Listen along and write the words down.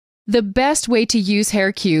The best way to use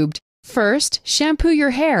Hair Cubed. First, shampoo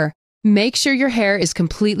your hair. Make sure your hair is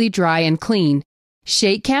completely dry and clean.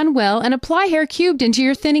 Shake can well and apply Hair Cubed into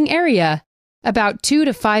your thinning area, about 2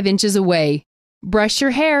 to 5 inches away. Brush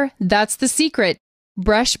your hair, that's the secret.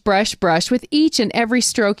 Brush, brush, brush with each and every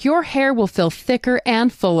stroke. Your hair will feel thicker and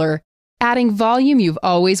fuller, adding volume you've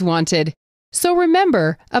always wanted. So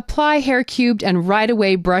remember, apply Hair Cubed and right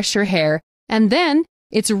away brush your hair, and then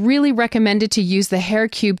it's really recommended to use the Hair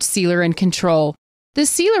Cubed Sealer and Control. The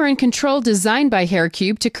Sealer and Control designed by Hair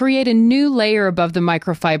Cubed to create a new layer above the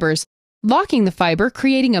microfibers, locking the fiber,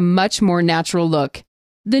 creating a much more natural look.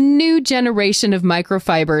 The new generation of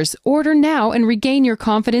microfibers. Order now and regain your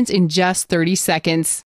confidence in just 30 seconds.